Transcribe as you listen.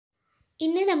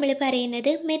ഇന്ന് നമ്മൾ പറയുന്നത്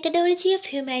methodology of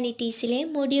ഹ്യൂമാനിറ്റീസിലെ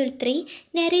Module-3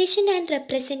 Narration and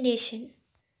Representation.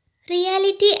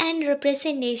 Reality and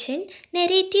Representation,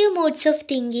 Narrative Modes of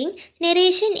Thinking,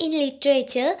 Narration in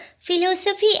Literature,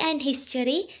 Philosophy and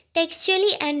History,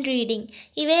 Textually and Reading.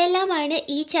 ഇവയെല്ലാമാണ്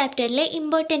ഈ ചാപ്റ്ററിലെ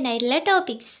important ആയിട്ടുള്ള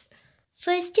topics.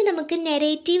 First നമുക്ക്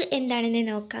narrative എന്താണെന്ന്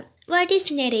നോക്കാം. What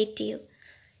is narrative?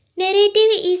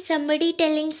 Narrative is somebody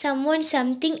telling someone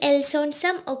something else on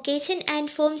some occasion and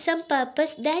for some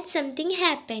purpose that something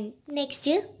happened. Next,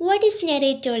 what is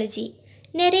narratology?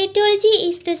 Narratology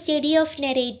is the study of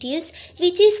narratives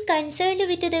which is concerned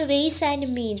with the ways and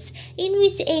means in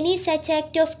which any such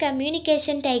act of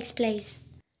communication takes place.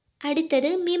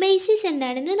 അടുത്തത് മിമൈസിസ്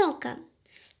എന്താണെന്ന് നോക്കാം.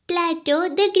 Plato,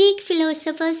 the Greek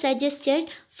philosopher, suggested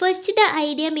first the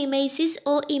idea mimesis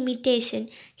or imitation.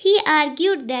 He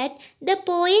argued that the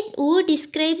poet who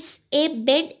describes a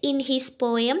bed in his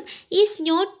poem is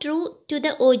not true to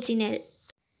the original.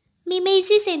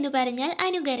 മിമൈസിസ് എന്ന് പറഞ്ഞാൽ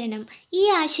അനുകരണം. ഈ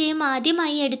ആശയം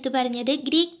ആദ്യമായി എടുത്തു പറഞ്ഞത്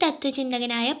ഗ്രീക്ക്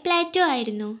തത്വചിന്തകനായ പ്ലാറ്റോ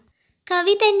ആയിരുന്നു.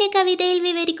 കവി തൻ്റെ കവിതയിൽ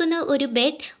വിവരിക്കുന്ന ഒരു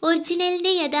ബെഡ്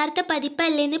ഒറിജിനലിൻ്റെ യഥാർത്ഥ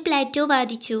പതിപ്പല്ലെന്ന് പ്ലാറ്റോ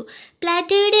വാദിച്ചു.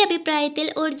 പ്ലാറ്റോയുടെ അഭിപ്രായത്തിൽ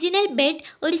ഒറിജിനൽ ബെഡ്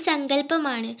ഒരു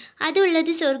സങ്കല്പമാണ്,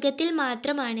 അതുള്ളത് സ്വർഗത്തിൽ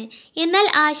മാത്രമാണ്. എന്നാൽ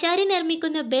ആശാരി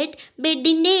നിർമ്മിക്കുന്ന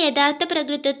ബെഡിൻ്റെ യഥാർത്ഥ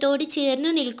പ്രകൃതത്തോട്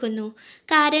ചേർന്നു നിൽക്കുന്നു,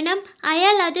 കാരണം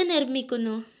അയാൾ അത്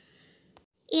നിർമ്മിക്കുന്നു.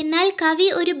 എന്നാൽ കവി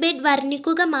ഒരു ബെഡ്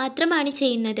വർണ്ണിക്കുക മാത്രമാണ്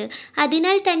ചെയ്യുന്നത്.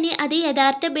 അതിനാൽ തന്നെ അത്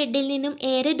യഥാർത്ഥ ബെഡിൽ നിന്നും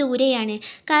ഏറെ ദൂരെയാണ്,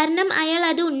 കാരണം അയാൾ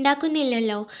അത്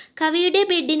ഉണ്ടാക്കുന്നില്ലല്ലോ. കവിയുടെ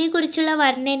ബെഡിനെ കുറിച്ചുള്ള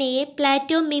വർണ്ണനയെ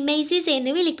പ്ലാറ്റോ മിമൈസിസ്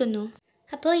എന്ന് വിളിക്കുന്നു.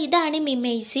 അപ്പോൾ ഇതാണ്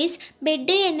മിമൈസിസ്.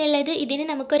 ബെഡ് എന്നുള്ളത് ഇതിന്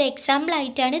നമുക്കൊരു എക്സാമ്പിൾ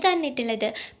ആയിട്ടാണ് തന്നിട്ടുള്ളത്.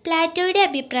 പ്ലാറ്റോയുടെ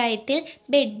അഭിപ്രായത്തിൽ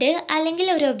ബെഡ് അല്ലെങ്കിൽ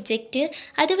ഒരു ഒബ്ജക്റ്റ്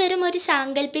അത് വെറും ഒരു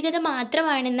സാങ്കല്പികത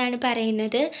മാത്രമാണെന്നാണ്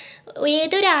പറയുന്നത്.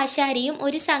 ഏതൊരു ആശാരിയും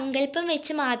ഒരു സങ്കല്പം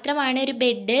വെച്ച് മാത്രമാണ് ഒരു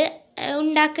ബെഡ്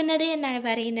ഉണ്ടാക്കുന്നത് എന്നാണ്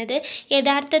പറയുന്നത്.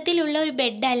 യഥാർത്ഥത്തിലുള്ള ഒരു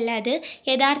ബെഡ് അല്ല അത്.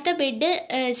 യഥാർത്ഥ ബെഡ്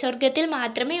സ്വർഗത്തിൽ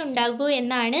മാത്രമേ ഉണ്ടാകൂ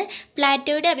എന്നാണ്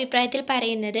പ്ലാറ്റോയുടെ അഭിപ്രായത്തിൽ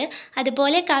പറയുന്നത്.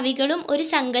 അതുപോലെ കവികളും ഒരു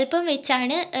സങ്കല്പം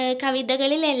വെച്ചാണ്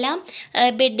കവിതകളിലെല്ലാം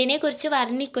ബെഡിനെ കുറിച്ച്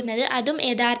വർണ്ണിക്കുന്നത്. അതും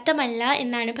യഥാർത്ഥമല്ല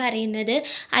എന്നാണ് പറയുന്നത്.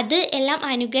 അത് എല്ലാം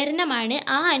അനുകരണമാണ്.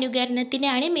 ആ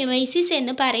അനുകരണത്തിനാണ് മിമൈസിസ്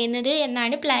എന്ന് പറയുന്നത്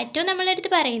എന്നാണ് പ്ലാറ്റോ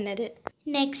നമ്മളടുത്ത് പറയുന്നത്.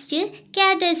 Next,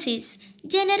 കാതർസിസ്.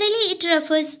 Generally, it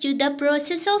refers to the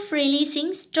process of releasing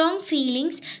strong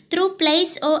feelings through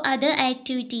plays or other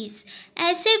activities,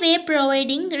 as a way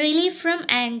providing relief from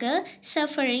anger,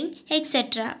 suffering,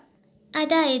 etc.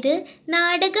 അതായത്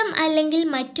നാടകം അല്ലെങ്കിൽ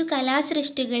മറ്റു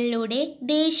കലാസൃഷ്ടികളിലൂടെ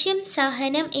ദേഷ്യം,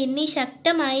 സഹനം എന്നീ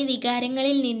ശക്തമായ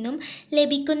വികാരങ്ങളിൽ നിന്നും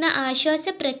ലഭിക്കുന്ന ആശ്വാസ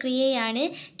പ്രക്രിയയാണ്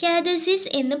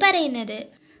കാതർസിസ് എന്ന് പറയുന്നത്.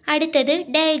 അടുത്തത്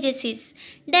ഡയജസിസ്.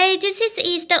 Diegesis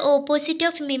is the opposite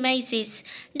of mimesis.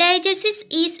 Diegesis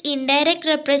is indirect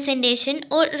representation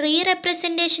or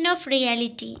re-representation of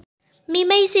reality.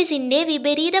 മിമൈസിസിൻ്റെ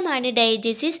വിപരീതമാണ്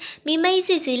ഡയജസിസ്.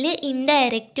 മിമൈസിസിൽ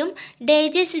ഇൻഡയറക്റ്റും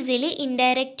ഡയജസിസിൽ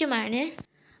ഇൻഡയറക്റ്റുമാണ്.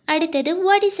 അടുത്തത്,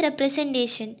 what is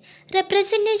representation?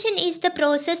 Representation is the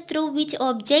process through which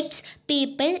objects,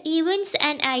 people, events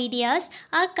and ideas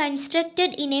R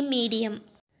constructed in A medium.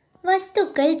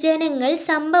 വസ്തുക്കൾ, ജനങ്ങൾ,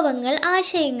 സംഭവങ്ങൾ,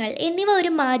 ആശയങ്ങൾ എന്നിവ ഒരു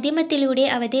മാധ്യമത്തിലൂടെ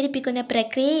അവതരിപ്പിക്കുന്ന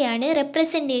പ്രക്രിയയാണ്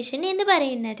റെപ്രസെൻറ്റേഷൻ എന്ന്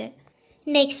പറയുന്നത്.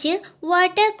 Next,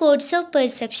 what are chords of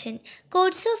perception?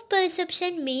 Chords of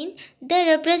perception mean the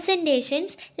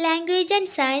representations, language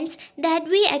and science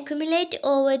that we accumulate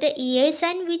over the years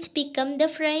and which become the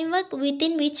framework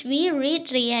within which we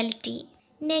read reality.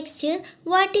 Next,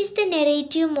 what is the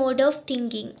narrative mode of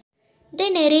thinking? The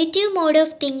narrative mode of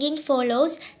thinking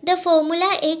follows the formula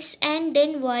X and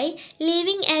then Y,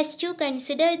 leaving us to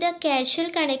consider the causal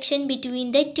connection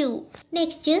between the two.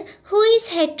 Next, who is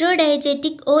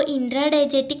heterodiegetic or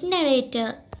intradiegetic narrator?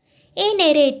 A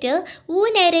narrator who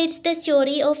narrates the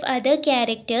story of other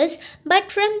characters, but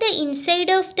from the inside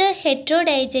of the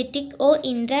heterodiegetic or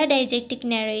intradiegetic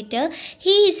narrator,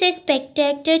 he is a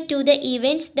spectator to the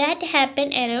events that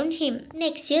happen around him.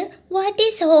 Next, what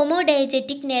is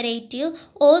homodiegetic narrative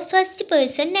or first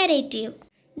person narrative?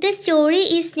 The story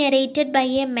is narrated by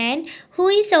a man who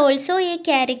is also a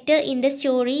character in the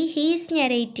story he is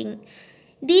narrating.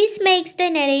 This makes the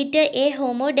narrator a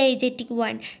homodiegetic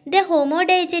one. The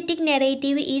homodiegetic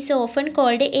narrative is often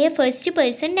called a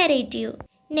first-person narrative.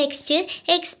 Next,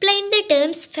 explain the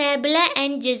terms fabula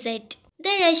and gazette.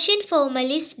 The Russian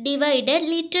formalists divided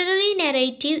literary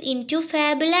narrative into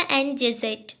fabula and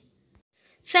gazette.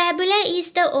 Fabula is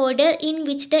the order in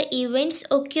which the events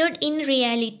occurred in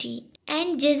reality,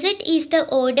 and gazette is the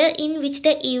order in which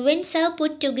the events are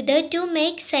put together to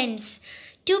make sense.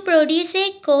 To produce a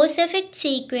cause-effect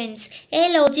sequence, a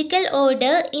logical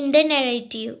order in the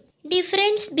narrative.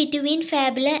 Difference between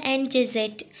ഫാബുല and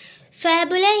ജെസറ്റ്.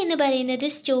 ഫാബുല എന്ന് പറയുന്നത്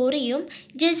സ്റ്റോറിയും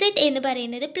ജെസറ്റ് എന്ന്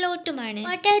പറയുന്നത് പ്ലോട്ടുമാണ്.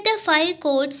 What are the 5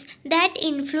 codes that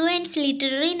influence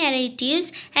literary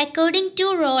narratives according to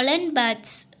Roland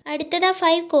ബാർത്സ്? അടുത്തത്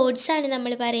 5 codes ആണ്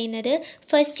നമ്മൾ പറയുന്നത്.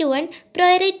 First one,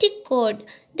 പ്രയോറിറ്റിക് code,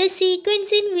 the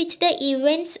sequence in which the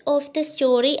events of the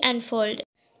story unfold.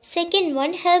 Second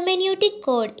one, ഹെർമെന്യൂട്ടിക്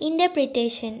code,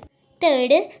 interpretation.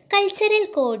 Third, cultural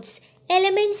codes,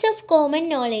 elements of common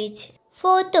knowledge.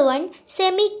 Fourth one,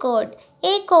 semi-code,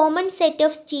 a common set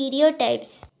of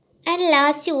stereotypes. And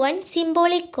last one,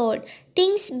 symbolic code,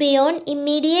 things beyond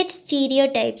immediate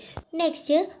stereotypes. Next,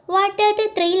 what are the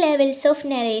 3 levels of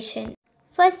narration?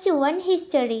 First one,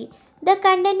 history, the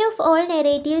content of all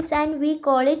narratives and we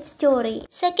call it story.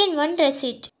 Second one,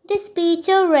 recit, the speech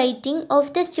or writing of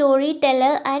the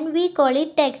storyteller and we call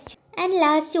it text. And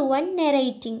last one,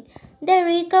 narrating, the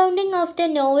recounting of the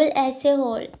novel as a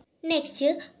whole. Next,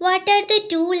 what are the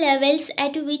 2 levels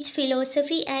at which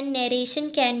philosophy and narration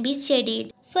can be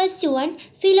studied? First one,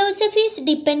 philosophy's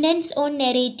dependence on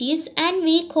narratives and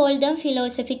we call them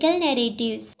philosophical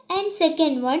narratives. And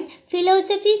second one,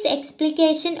 philosophy's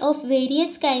explication of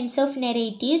various kinds of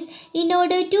narratives in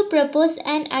order to propose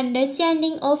an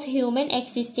understanding of human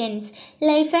existence,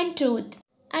 life and truth.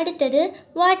 അടുത്തത്,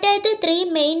 what are the 3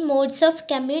 main modes of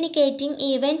communicating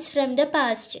events from the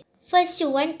past? First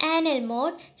one, annal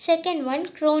mode, second one,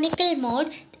 chronicle mode,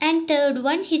 and third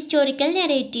one, historical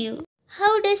narrative.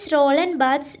 How does Roland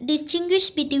Barthes distinguish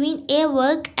between a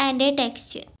work and a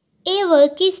text? A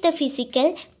work is the physical,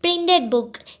 printed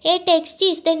book. A text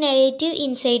is the narrative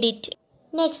inside it.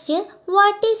 Next,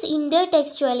 what is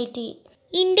intertextuality?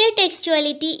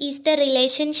 Intertextuality is the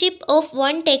relationship of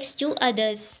one text to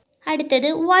others. അടുത്തത്,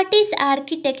 what is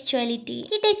architectuality?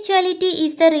 Architectuality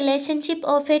is the relationship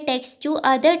of a text to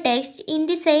other texts in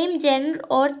the same genre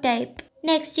or type.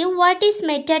 Next, what is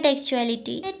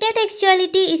metatextuality?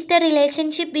 Metatextuality is the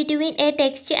relationship between a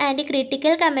text and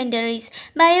critical commentaries,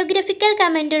 biographical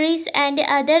commentaries and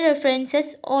other references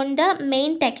on the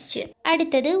main text.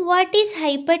 അടുത്തത്, what is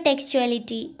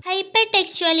hypertextuality?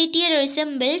 Hypertextuality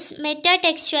resembles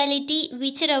metatextuality,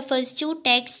 which refers to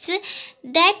texts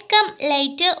that come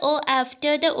later or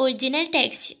after the original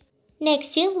text.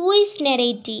 Next, who is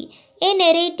narratee? A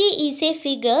narratee is a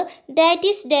figure that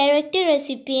is direct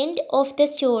recipient of the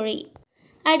story.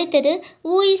 അടുത്തത്,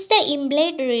 who is the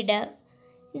implied reader?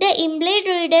 The implied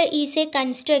reader is a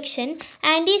construction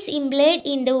and is implied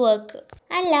in the work.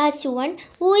 And last one,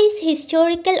 who is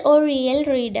historical or real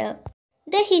reader?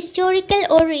 The historical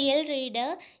or real reader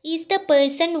is the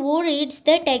person who reads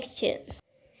the text.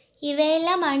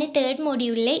 ഇവയെല്ലാമാണ് 3rd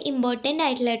മൊഡ്യൂളിലെ important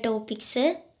ആയിട്ടുള്ള topics.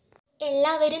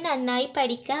 എല്ലാവരും നന്നായി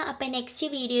പഠിക്കുക. അപ്പോൾ next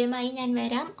വീഡിയോയുമായി ഞാൻ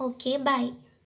വരാം. Okay, by.